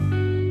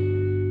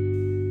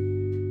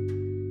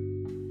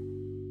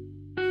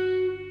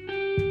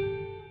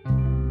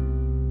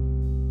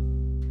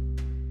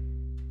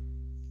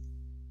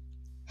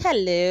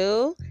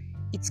Hello,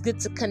 it's good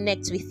to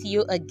connect with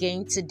you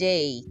again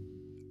today.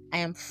 I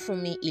am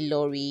Fumi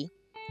Ilori,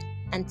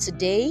 and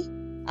today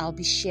I'll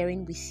be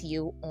sharing with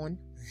you on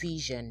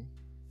vision.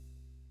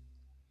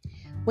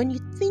 When you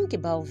think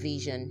about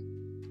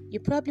vision, you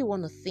probably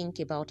want to think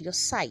about your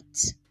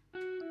sight,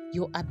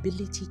 your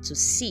ability to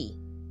see,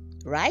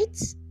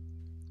 right?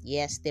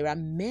 Yes, there are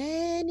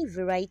many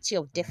variety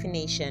of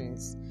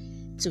definitions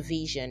to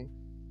vision.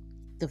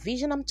 The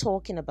vision I'm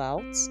talking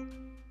about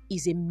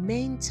is a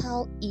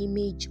mental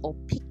image or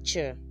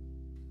picture.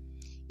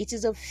 It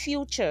is a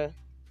future,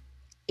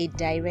 a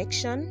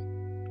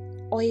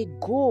direction, or a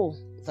goal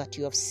that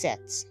you have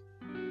set.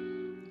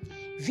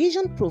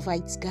 Vision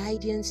provides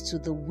guidance to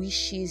the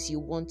wishes you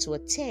want to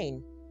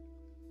attain.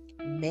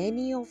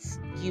 Many of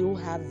you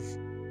have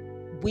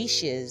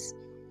wishes.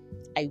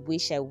 I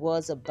wish I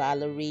was a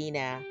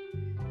ballerina.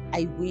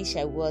 I wish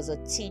I was a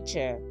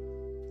teacher.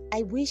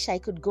 I wish I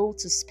could go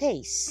to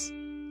space.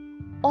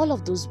 All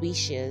of those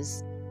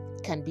wishes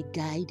can be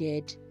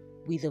guided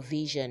with a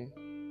vision.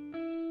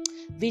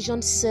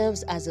 Vision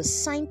serves as a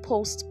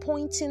signpost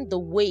pointing the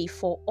way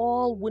for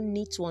all who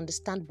need to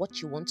understand what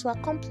you want to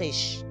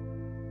accomplish.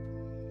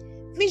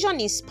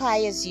 Vision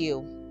inspires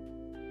you.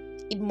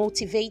 It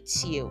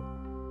motivates you.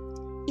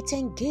 It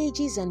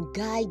engages and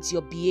guides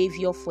your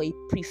behavior for a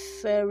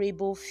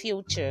preferable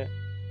future.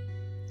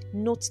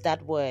 Note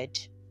that word,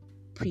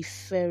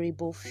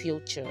 preferable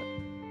future.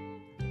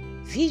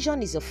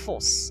 Vision is a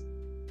force.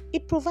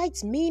 It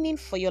provides meaning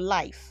for your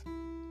life.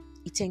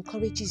 It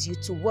encourages you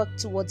to work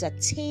towards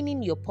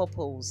attaining your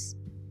purpose.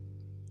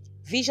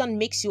 Vision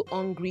makes you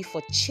hungry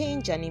for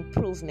change and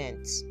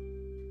improvement.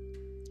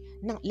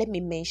 Now, let me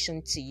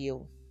mention to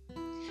you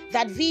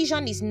that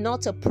vision is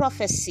not a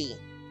prophecy.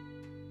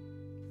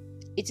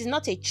 It is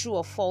not a true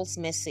or false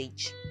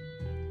message.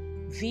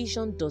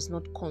 Vision does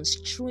not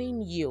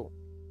constrain you.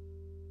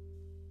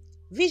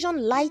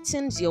 Vision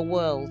lightens your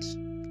world.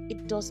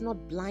 It does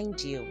not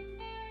blind you.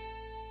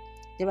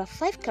 There are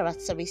 5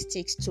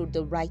 characteristics to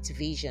the right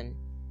vision.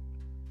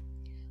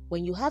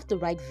 When you have the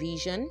right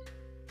vision,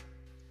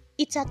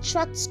 it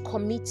attracts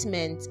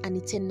commitment and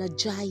it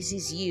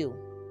energizes you.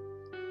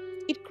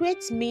 It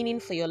creates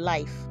meaning for your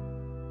life.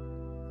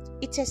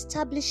 It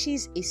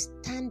establishes a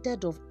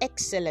standard of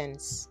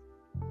excellence.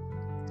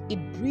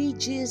 It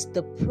bridges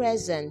the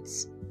present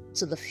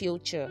to the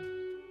future.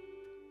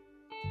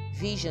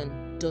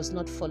 Vision does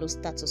not follow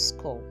status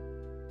quo.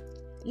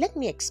 Let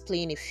me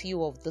explain a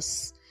few of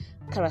these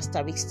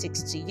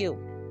characteristics to you.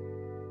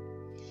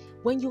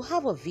 When you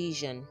have a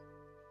vision,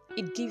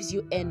 it gives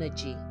you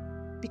energy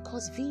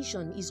because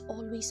vision is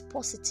always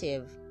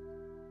positive.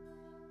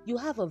 You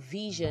have a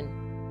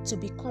vision to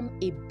become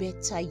a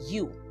better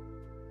you.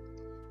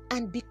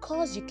 And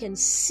because you can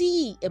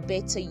see a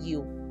better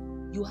you,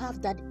 you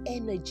have that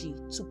energy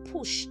to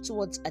push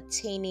towards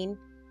attaining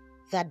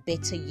that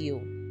better you.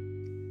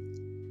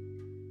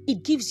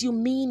 It gives you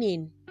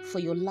meaning for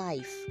your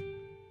life.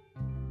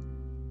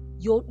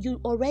 You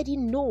already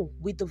know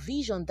with the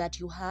vision that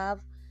you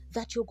have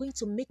that you're going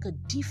to make a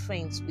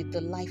difference with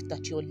the life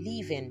that you're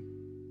living.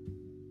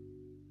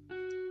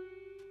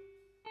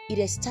 It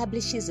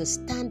establishes a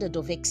standard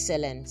of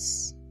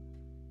excellence.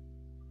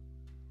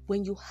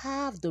 When you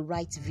have the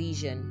right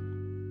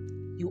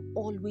vision, you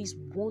always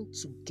want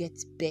to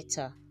get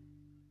better.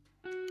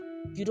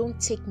 You don't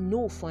take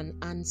no for an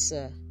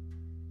answer.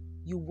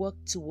 You work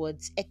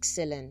towards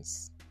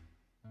excellence.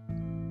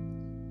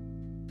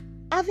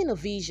 Having a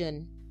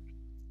vision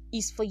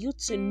is for you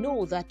to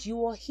know that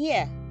you are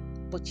here,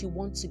 but you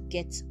want to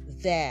get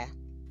there.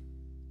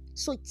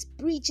 So it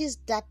bridges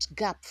that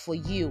gap for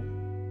you.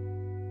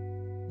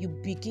 You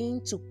begin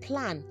to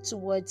plan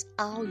towards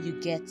how you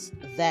get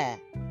there.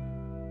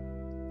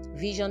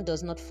 Vision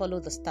does not follow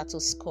the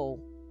status quo.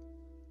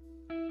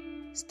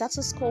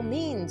 Status quo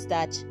means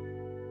that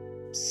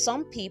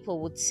some people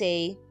would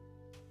say,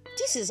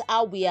 this is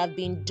how we have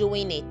been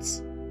doing it,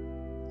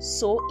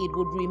 so it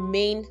would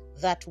remain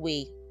that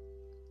way.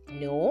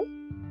 No.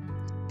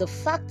 The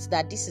fact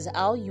that this is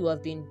how you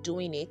have been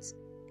doing it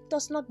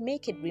does not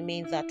make it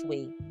remain that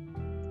way.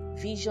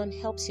 Vision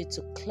helps you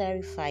to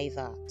clarify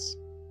that.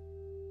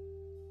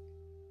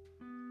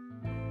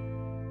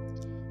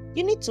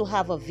 You need to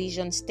have a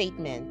vision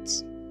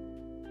statement.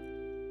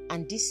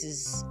 And this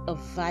is a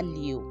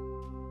value,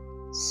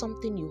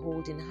 something you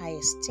hold in high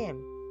esteem,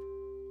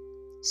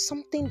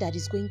 something that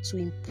is going to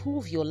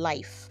improve your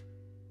life.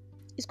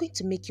 It's going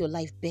to make your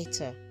life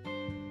better,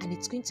 and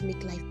it's going to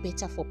make life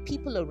better for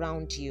people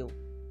around you.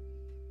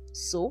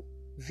 So,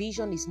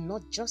 vision is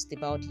not just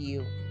about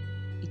you,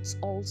 it's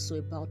also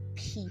about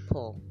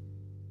people.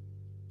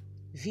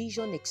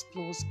 Vision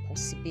explores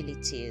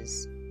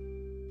possibilities.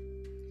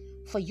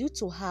 For you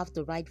to have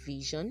the right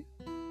vision,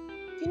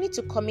 you need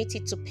to commit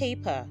it to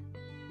paper.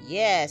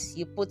 Yes,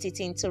 you put it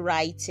into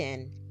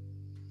writing.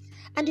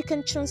 And you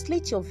can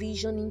translate your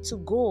vision into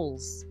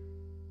goals.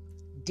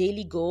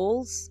 Daily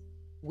goals,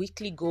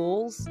 weekly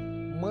goals,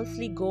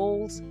 monthly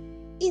goals,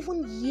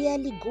 even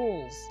yearly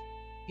goals.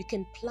 You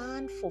can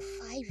plan for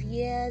 5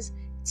 years,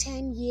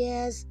 10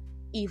 years,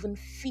 even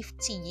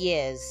 50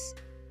 years.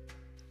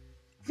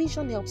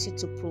 Vision helps you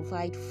to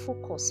provide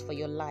focus for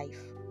your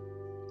life.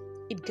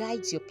 It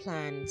guides your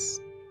plans.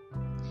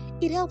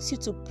 It helps you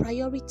to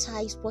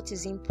prioritize what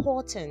is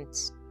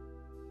important.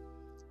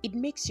 It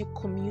makes you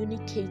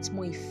communicate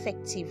more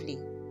effectively.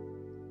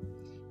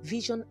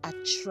 Vision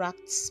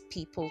attracts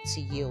people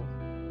to you.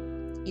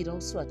 It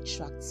also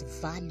attracts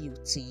value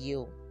to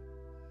you.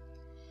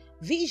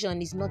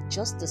 Vision is not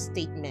just a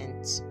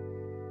statement.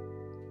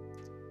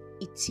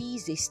 It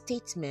is a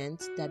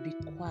statement that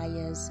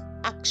requires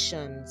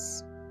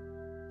actions.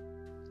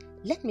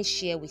 Let me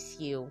share with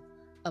you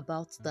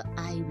about the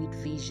I read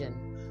vision.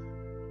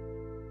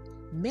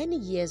 Many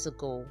years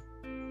ago,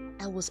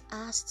 I was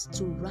asked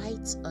to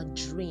write a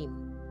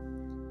dream,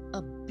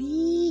 a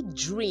big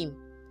dream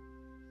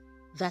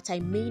that I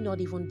may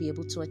not even be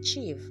able to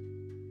achieve.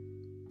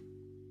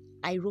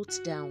 I wrote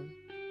down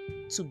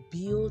to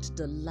build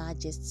the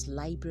largest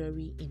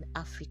library in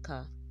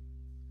Africa.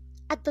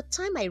 At the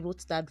time I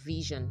wrote that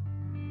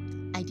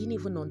vision, I didn't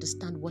even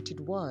understand what it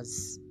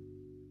was,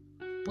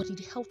 but it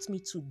helped me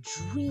to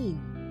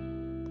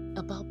dream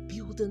about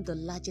building the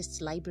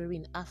largest library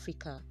in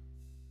Africa.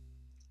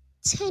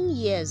 10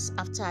 years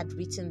after I'd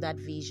written that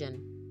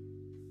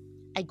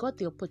vision, I got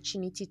the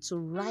opportunity to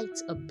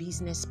write a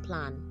business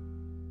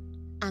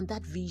plan, and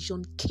that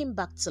vision came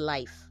back to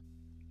life.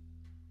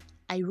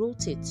 I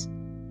wrote it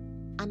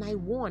and I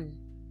won.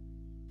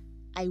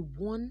 I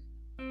won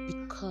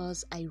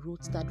because I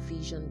wrote that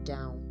vision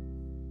down.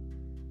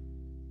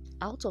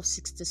 Out of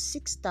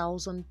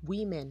 66,000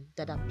 women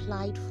that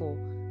applied for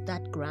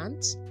that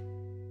grant,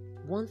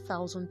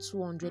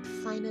 1,200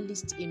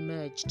 finalists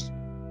emerged.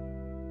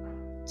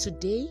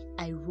 Today,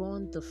 I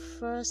run the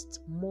first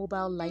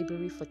mobile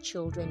library for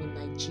children in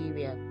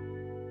Nigeria.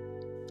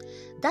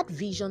 That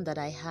vision that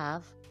I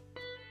have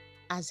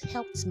has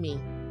helped me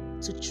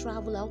to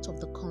travel out of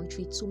the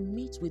country to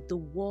meet with the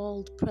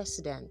world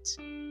president.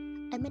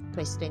 I met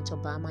President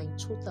Obama in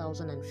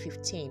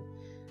 2015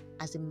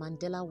 as a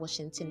Mandela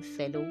Washington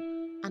Fellow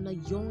and a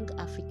young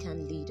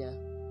African leader.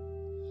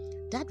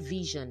 That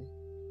vision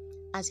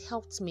has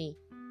helped me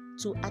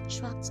to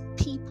attract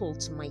people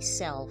to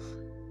myself.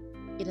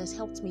 It has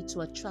helped me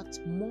to attract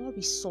more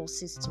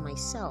resources to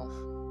myself.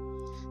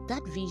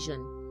 That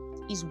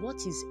vision is what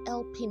is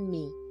helping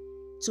me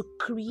to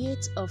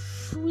create a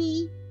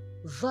free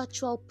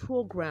virtual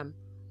program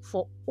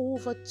for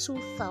over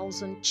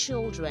 2,000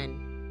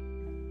 children.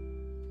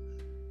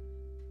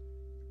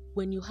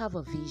 When you have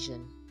a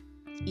vision,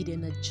 it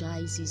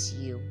energizes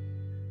you.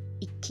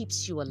 It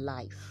keeps you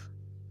alive.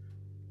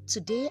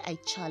 Today, I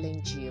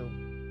challenge you.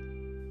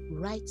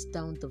 Write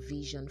down the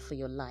vision for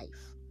your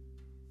life.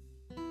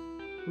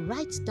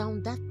 Write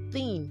down that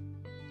thing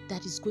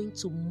that is going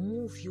to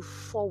move you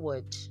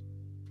forward.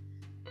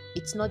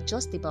 It's not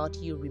just about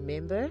you,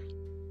 remember?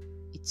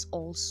 It's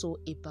also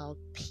about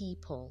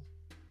people.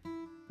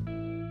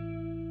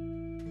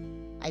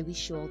 I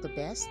wish you all the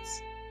best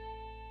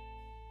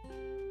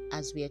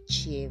as we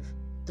achieve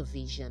the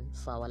vision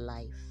for our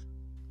life.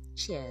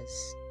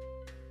 Cheers.